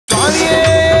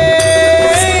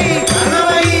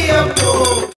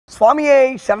சுவாமியே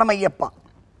சரணமையப்பா.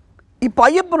 இப்போ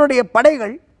ஐயப்பனுடைய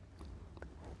படைகள்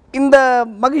இந்த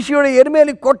மகிழ்ச்சியுடைய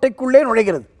எருமேலி கோட்டைக்குள்ளே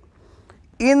நுழைகிறது.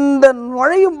 இந்த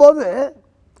நுழையும் போது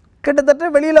கிட்டத்தட்ட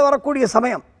வெளியில் வரக்கூடிய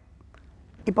சமயம்.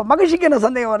 இப்போ மகிழ்ச்சிக்கு என்ன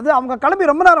சந்தேகம் வருது, அவங்க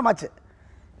கிளம்பி ரொம்ப நேரம் ஆச்சு,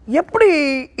 எப்படி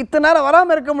இத்தனை நேரம்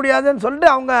வராமல் இருக்க முடியாதுன்னு சொல்லிட்டு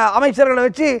அவங்க அமைச்சர்களை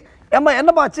வச்சு ஏம்மா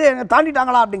என்னப்பாச்சு எங்க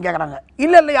தாண்டிட்டாங்களா அப்படின்னு கேட்குறாங்க.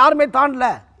 இல்லை இல்லை யாருமே தாண்டல,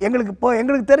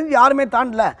 எங்களுக்கு தெரிஞ்சு யாருமே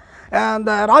தாண்டல,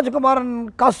 அந்த ராஜகுமாரன்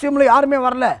காஸ்டியூமில் யாருமே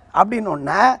வரல அப்படின்னு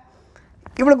ஒன்று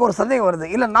இவளுக்கு ஒரு சந்தேகம் வருது.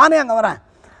 இல்லை நானே அங்கே வரேன்,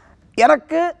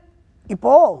 எனக்கு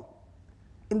இப்போது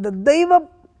இந்த தெய்வ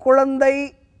குழந்தை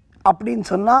அப்படின்னு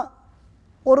சொன்னால்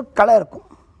ஒரு கலை இருக்கும்,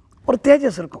 ஒரு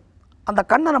தேஜஸ் இருக்கும், அந்த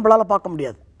கண்ணை நம்மளால் பார்க்க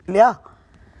முடியாது இல்லையா.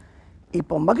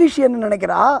 இப்போ மகிழ்ச்சி என்ன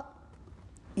நினைக்கிறா,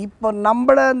 இப்போ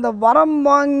நம்மளை இந்த வரம்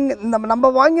நம்ம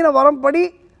வாங்கின வரம் படி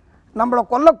நம்மளை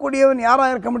கொல்லக்கூடியவன்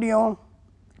யாராக இருக்க முடியும்,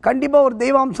 கண்டிப்பாக ஒரு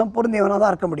தெய்வாம்சம் பொருந்தியவனாக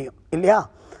தான் இருக்க முடியும் இல்லையா.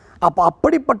 அப்போ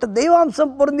அப்படிப்பட்ட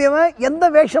தெய்வாம்சம் பொருந்தியவன் எந்த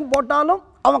வேஷம் போட்டாலும்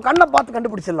அவன் கண்ணை பார்த்து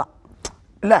கண்டுபிடிச்சிடலாம்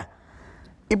இல்லை.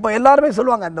 இப்போ எல்லாருமே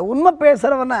சொல்லுவாங்க, இந்த உண்மை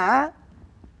பேசுகிறவனை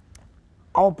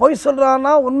அவன் பொய்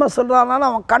சொல்கிறானா உண்மை சொல்கிறானான்னு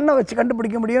அவன் கண்ணை வச்சு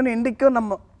கண்டுபிடிக்க முடியும்னு இன்றைக்கும்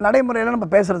நம்ம நடைமுறையில் நம்ம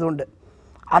பேசுகிறது உண்டு.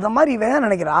 அதை மாதிரி இவன்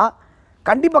நினைக்கிறா,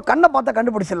 கண்டிப்பாக கண்ணை பார்த்தா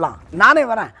கண்டுபிடிச்சிடலாம், நானே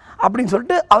வரேன் அப்படின்னு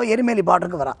சொல்லிட்டு அவன் எரிமேலி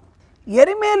பார்டருக்கு வரான்.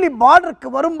 எரிமேலி பார்டருக்கு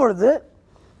வரும்பொழுது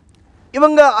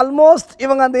இவங்க ஆல்மோஸ்ட்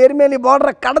அந்த எரிமேலி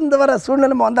பார்டரை கடந்து வர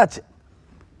சூழ்நிலைமை வந்தாச்சு.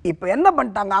 இப்போ என்ன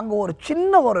பண்ணிட்டாங்க, அங்கே ஒரு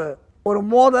சின்ன ஒரு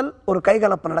மோதல், ஒரு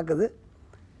கைகலப்பு நடக்குது.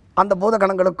 அந்த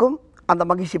பூதகணங்களுக்கும் அந்த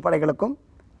மகிழ்ச்சி படைகளுக்கும்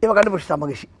இவன் கண்டுபிடிச்சிட்டான்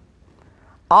மகிழ்ச்சி,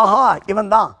 ஆஹா இவன்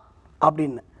தான்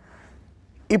அப்படின்னு.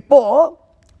 இப்போது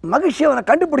மகிழ்ச்சி அவனை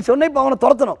கண்டுபிடிச்ச உடனே இப்போ அவனை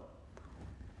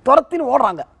துரத்தின்னு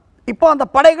ஓடுறாங்க. இப்போ அந்த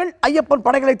படைகள் ஐயப்பன்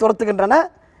படைகளை துரத்துகின்றன.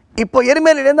 இப்போ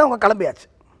எரிமேலிலேருந்து அவங்க கிளம்பியாச்சு.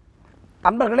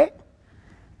 நண்பர்களே,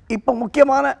 இப்போ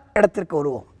முக்கியமான இடத்திற்கு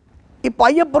வருவோம். இப்போ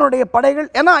ஐயப்பனுடைய படைகள்,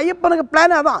 ஏன்னா ஐயப்பனுக்கு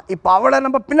பிளானே அதான், இப்போ அவளை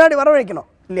நம்ம பின்னாடி வர வைக்கணும்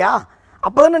இல்லையா.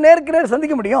 அப்போ தானே நேருக்கு நேர்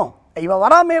சந்திக்க முடியும். இவன்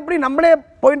வராமல் எப்படி நம்மளே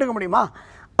போயிட்டு இருக்க முடியுமா.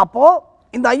 அப்போது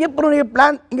இந்த ஐயப்பனுடைய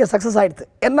பிளான் இங்கே சக்ஸஸ் ஆகிடுது.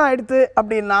 என்ன ஆகிடுது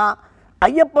அப்படின்னா,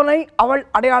 ஐயப்பனை அவள்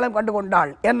அடையாளம் கண்டு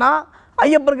கொண்டாள். ஏன்னா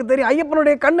ஐயப்பனுக்கு தெரியும்,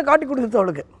 ஐயப்பனுடைய கண்ணு காட்டி கொடுத்துட்டு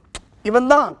அவளுக்கு இவன்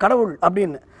தான் கடவுள்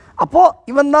அப்படின்னு. அப்போது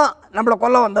இவன் தான் நம்மளை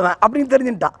கொல்ல வந்தவன் அப்படின்னு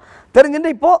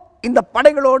தெரிஞ்சுட்டு இப்போது இந்த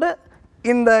படைகளோடு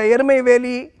இந்த எருமை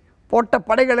வேலி போட்ட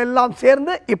படைகள் எல்லாம்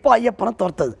சேர்ந்து இப்போ ஐயப்பனை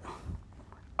துரத்துது.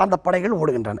 அந்த படைகள்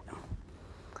ஓடுகின்றன.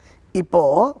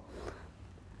 இப்போது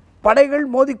படைகள்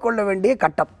மோதிக்கொள்ள வேண்டிய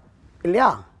கட்டம் இல்லையா.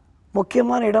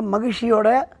 முக்கியமான இடம், மகிழ்ச்சியோட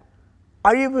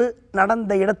அழிவு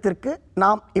நடந்த இடத்திற்கு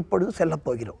நாம் இப்பொழுது செல்லப்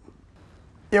போகிறோம்.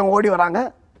 இவங்க ஓடி வராங்க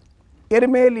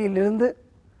எருமேலியிலிருந்து.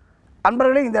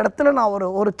 அன்பர்களே, இந்த இடத்துல நான்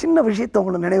ஒரு சின்ன விஷயத்தை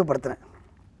உங்களுக்கு நினைவுபடுத்துகிறேன்.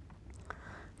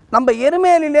 நம்ம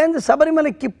எருமேலியிலேருந்து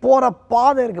சபரிமலைக்கு போகிற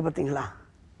பாதை இருக்குது பார்த்தீங்களா,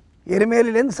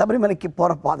 எருமேலியிலேருந்து சபரிமலைக்கு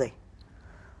போகிற பாதை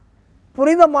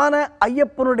புனிதமான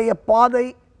ஐயப்பனுடைய பாதை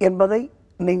என்பதை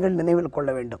நீங்கள் நினைவில் கொள்ள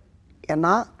வேண்டும்.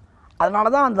 ஏன்னா அதனால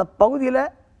தான் அந்த பகுதியில்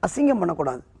அசிங்கம்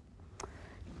பண்ணக்கூடாது.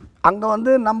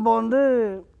 அங்கே நம்ம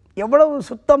எவ்வளவு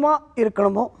சுத்தமாக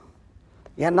இருக்கணுமோ,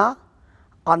 ஏன்னா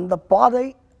அந்த பாதை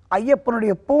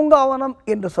ஐயப்பனுடைய பூங்காவனம்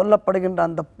என்று சொல்லப்படுகின்ற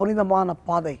அந்த புனிதமான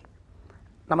பாதை,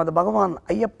 நமது பகவான்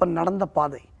ஐயப்பன் நடந்த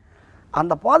பாதை.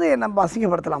 அந்த பாதையை நம்ம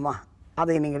அசிங்கப்படுத்தலாமா?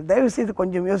 அதை நீங்கள் தயவு செய்து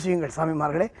கொஞ்சம் யோசியுங்கள்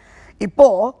சாமிமார்களே.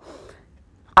 இப்போது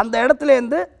அந்த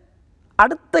இடத்துலேருந்து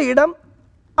அடுத்த இடம்,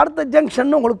 அடுத்த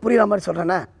ஜங்ஷன் உங்களுக்கு புரிகிற மாதிரி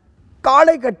சொல்கிறேன்னே,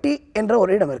 காளைகட்டி என்ற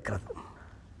ஒரு இடம் இருக்கிறது.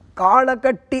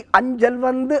 காளைகட்டி அஞ்சல்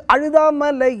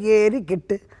அழுதாமலை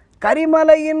ஏறிக்கிட்டு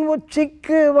கரிமலையின்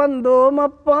உச்சிக்கு வந்தோம்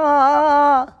அப்பா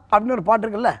அப்படின்னு ஒரு பாட்டு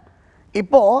இருக்குல்ல.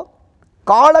 இப்போது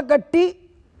காளைகட்டி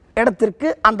இடத்திற்கு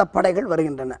அந்த படைகள்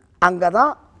வருகின்றன. அங்கே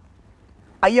தான்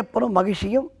ஐயப்பனும்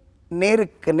மகிழ்ச்சியும்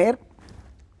நேருக்கு நேர்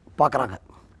பார்க்குறாங்க.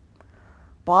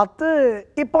 பார்த்து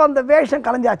இப்போ அந்த வேஷம்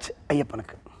கலைஞ்சாச்சு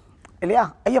ஐயப்பனுக்கு இல்லையா.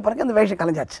 ஐயப்பனுக்கு அந்த வேஷம்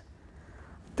கலைஞ்சாச்சு,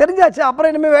 தெரிஞ்சாச்சு. அப்புறம்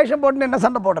இனிமேல் வேஷம் போட்டுன்னு என்ன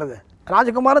சண்டை போடுறது,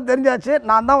 ராஜகுமாரன் தெரிஞ்சாச்சு,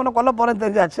 நான் தான் உன்னை கொல்ல போகிறேன்னு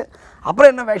தெரிஞ்சாச்சு,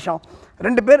 அப்புறம் என்ன வேஷம்.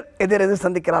 2 பேர் எதிர்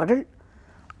சந்திக்கிறார்கள்.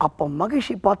 அப்போ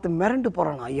மகிழ்ச்சி பார்த்து மிரண்டு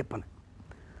போகிறான் ஐயப்பன்.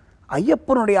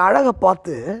 ஐயப்பனுடைய அழகை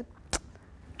பார்த்து,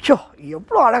 ஷோ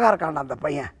எவ்வளோ அழகாக இருக்காண்டா அந்த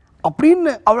பையன்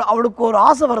அப்படின்னு அவளுக்கு ஒரு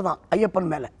ஆசை வருதான்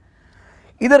ஐயப்பன் மேலே.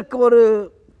 இதற்கு ஒரு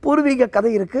பூர்வீக கதை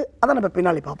இருக்குது, அதை நம்ம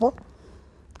பின்னாடி பார்ப்போம்.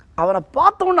 அவனை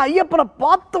பார்த்தோன்னே, ஐயப்பனை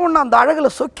பார்த்தோன்னே அந்த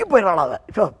அழகில் சொக்கி போயிடறாள் அவன்.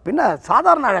 இப்போ பின்ன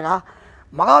சாதாரண அழகா,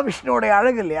 மகாவிஷ்ணுவோடைய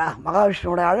அழகு இல்லையா.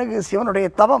 மகாவிஷ்ணுவோடைய அழகு, சிவனுடைய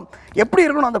தவம் எப்படி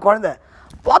இருக்கணும். அந்த குழந்தை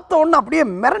பார்த்த உடனே அப்படியே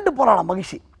மிரண்டு போகிறாளாம்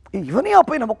மகிழ்ச்சி. இவனையா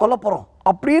போய் நம்ம கொல்ல போகிறோம்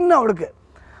அப்படின்னு அவளுக்கு.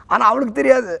 ஆனால் அவளுக்கு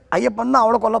தெரியாது ஐயப்பன் தான்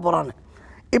அவளை கொல்ல போகிறான்னு.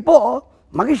 இப்போது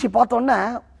மகிழ்ச்சி பார்த்தோன்னே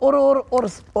ஒரு ஒரு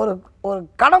ஒரு ஒரு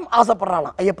கணம்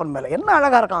ஆசைப்படுறாளாம் ஐயப்பன் மேலே. என்ன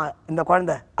அழகாக இருக்கான் இந்த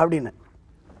குழந்தை அப்படின்னு.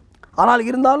 ஆனால்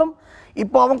இருந்தாலும்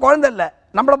இப்போ அவன் குழந்தை இல்லை,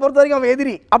 நம்மளை பொறுத்த வரைக்கும் அவன்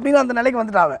எதிரி அப்படின்னு அந்த நிலைக்கு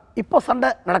வந்துட்டாங்க. இப்போ சண்டை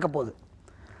நடக்க போகுது.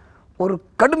 ஒரு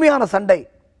கடுமையான சண்டை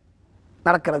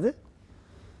நடக்கிறது.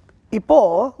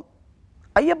 இப்போது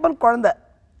ஐயப்பன் குழந்தை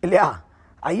இல்லையா,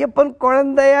 ஐயப்பன்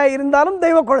குழந்தையாக இருந்தாலும்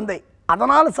தெய்வ குழந்தை,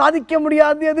 அதனால் சாதிக்க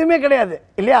முடியாது எதுவுமே கிடையாது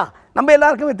இல்லையா, நம்ம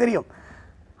எல்லாருக்குமே தெரியும்.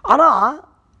 ஆனால்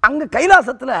அங்கே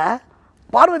கைலாசத்தில்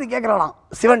பார்வதி கேட்குறாளாம்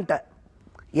சிவன்கிட்ட,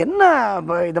 என்ன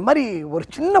இந்த மாதிரி ஒரு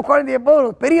சின்ன குழந்தையப்போ ஒரு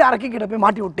பெரிய அரக்கிக்கிட்ட போய்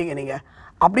மாட்டி விட்டீங்க நீங்கள்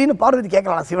அப்படின்னு பார்வதி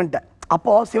கேட்குறாளாம் சிவன்கிட்ட.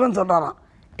 அப்போது சிவன் சொல்கிறாராம்,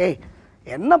 ஏய்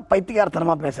என்ன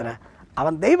பைத்தியகாரத்தனமாக பேசுகிற,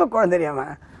 அவன் தெய்வ குழந்தை,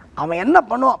 அவன் என்ன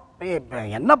பண்ணுவான்,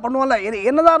 என்ன பண்ணுவான்ல,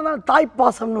 என்னதான் இருந்தாலும்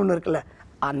தாய்ப்பாசம்னு ஒன்று இருக்குல்ல,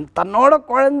 தன்னோட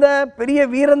குழந்தை பெரிய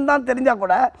வீரன் தான் தெரிஞ்சால்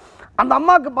கூட அந்த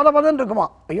அம்மாவுக்கு பதன்னு இருக்குமா,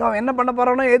 ஐயோ அவன் என்ன பண்ண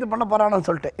போகிறானோ ஏது பண்ண போகிறானோன்னு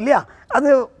சொல்லிட்டு இல்லையா, அது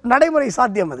நடைமுறை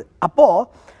சாத்தியம் அது. அப்போது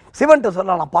சிவன்கிட்ட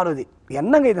சொல்லலாம் பார்வதி,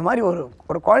 என்னங்க இது மாதிரி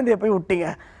ஒரு குழந்தைய போய் விட்டீங்க,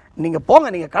 நீங்கள் போங்க,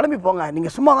 நீங்கள் கிளம்பி போங்க,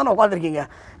 நீங்கள் சும்மா தானே உட்காந்துருக்கீங்க,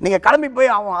 நீங்கள் கிளம்பி போய்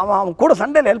அவன் கூட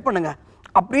சண்டையில் ஹெல்ப் பண்ணுங்க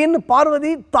அப்படின்னு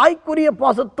பார்வதி தாய்க்குரிய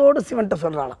பாசத்தோடு சிவன்கிட்ட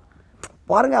சொல்கிறாளாம்.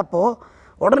 பாருங்கள், அப்போது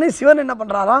உடனே சிவன் என்ன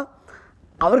பண்ணுறாராம்,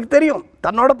 அவருக்கு தெரியும்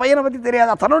தன்னோட பையனை பற்றி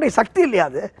தெரியாதா, தன்னுடைய சக்தி இல்லையா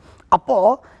அது.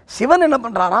 அப்போது சிவன் என்ன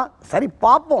பண்ணுறாராம், சரி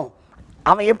பார்ப்போம்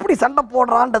அவன் எப்படி சண்டை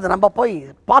போடுறான்றது நம்ம போய்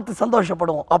பார்த்து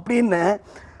சந்தோஷப்படுவோம் அப்படின்னு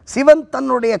சிவன்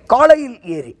தன்னுடைய காளையில்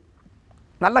ஏறி,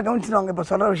 நல்லா கவனிச்சுடுவாங்க இப்போ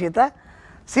சொல்கிற விஷயத்த,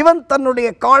 சிவன் தன்னுடைய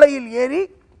காளையில் ஏறி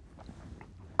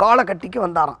காளைக்கட்டிக்கு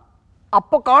வந்தாராம்.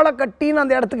 அப்போ காளைக்கட்டின்னு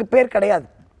அந்த இடத்துக்கு பேர் கிடையாது,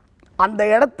 அந்த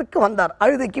இடத்துக்கு வந்தார்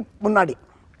அழுதைக்கு முன்னாடி.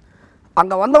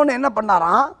 அங்கே வந்தவொடனே என்ன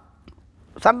பண்ணாராம்,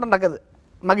 சண்டை நடக்குது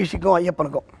மகிழ்ச்சிக்கும்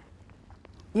ஐயப்பனுக்கும்.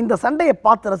 இந்த சண்டையை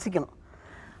பார்த்து ரசிக்கணும்.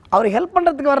 அவர் ஹெல்ப்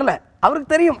பண்ணுறதுக்கு வரல,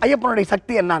 அவருக்கு தெரியும் ஐயப்பனுடைய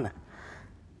சக்தி என்னன்னு.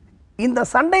 இந்த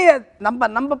சண்டையை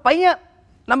நம்ம பையன்,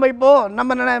 நம்ம இப்போது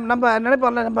நம்ம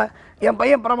நினைப்போம்ல, என்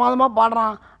பையன் பிரமாதமாக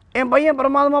பாடுறான், என் பையன்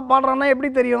பிரமாதமாக பாடுறான்னா எப்படி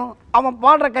தெரியும், அவன்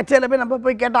பாடுற கச்சேரியில் போய் நம்ம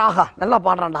போய் கேட்டால் ஆஹா நல்லா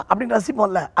பாடுறான்டா அப்படின்னு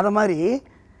ரசிப்போம்ல, அது மாதிரி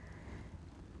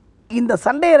இந்த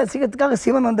சண்டையை ரசிக்கிறதுக்காக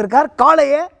சிவன் வந்திருக்கார்.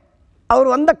 காளையை,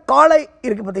 அவர் வந்த காளை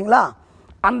இருக்குது பார்த்தீங்களா,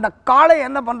 அந்த காளை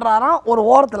என்ன பண்ணுறாராம், ஒரு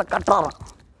ஓரத்தில் கட்டுறாராம்,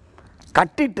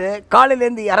 கட்டிட்டு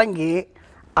காலையிலேருந்து இறங்கி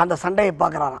அந்த சண்டையை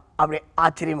பார்க்குறாராம் அப்படியே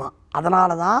ஆச்சரியமா.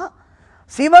 அதனால தான்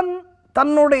சிவன்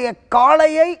தன்னுடைய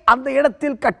காளையை அந்த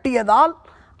இடத்தில் கட்டியதால்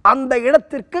அந்த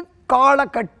இடத்திற்கு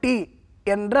காளக்கட்டி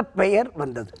என்ற பெயர்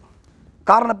வந்தது.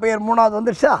 காரண பெயர் மூணாவது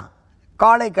வந்துடுச்சா,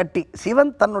 காளை கட்டி.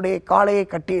 சிவன் தன்னுடைய காளையை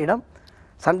கட்டிய இடம்.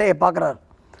 சண்டையை பார்க்குறார்.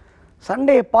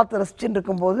 சண்டையை பார்த்து ரசிச்சுட்டு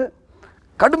இருக்கும்போது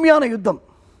கடுமையான யுத்தம்.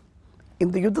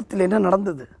 இந்த யுத்தத்தில் என்ன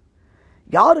நடந்தது,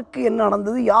 யாருக்கு என்ன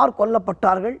நடந்தது, யார்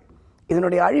கொல்லப்பட்டார்கள்,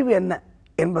 இதனுடைய அழிவு என்ன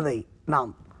என்பதை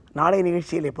நாம் நாளைய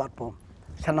நிகழ்ச்சியிலே பார்ப்போம்.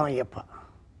 சரணம் ஐயப்பா.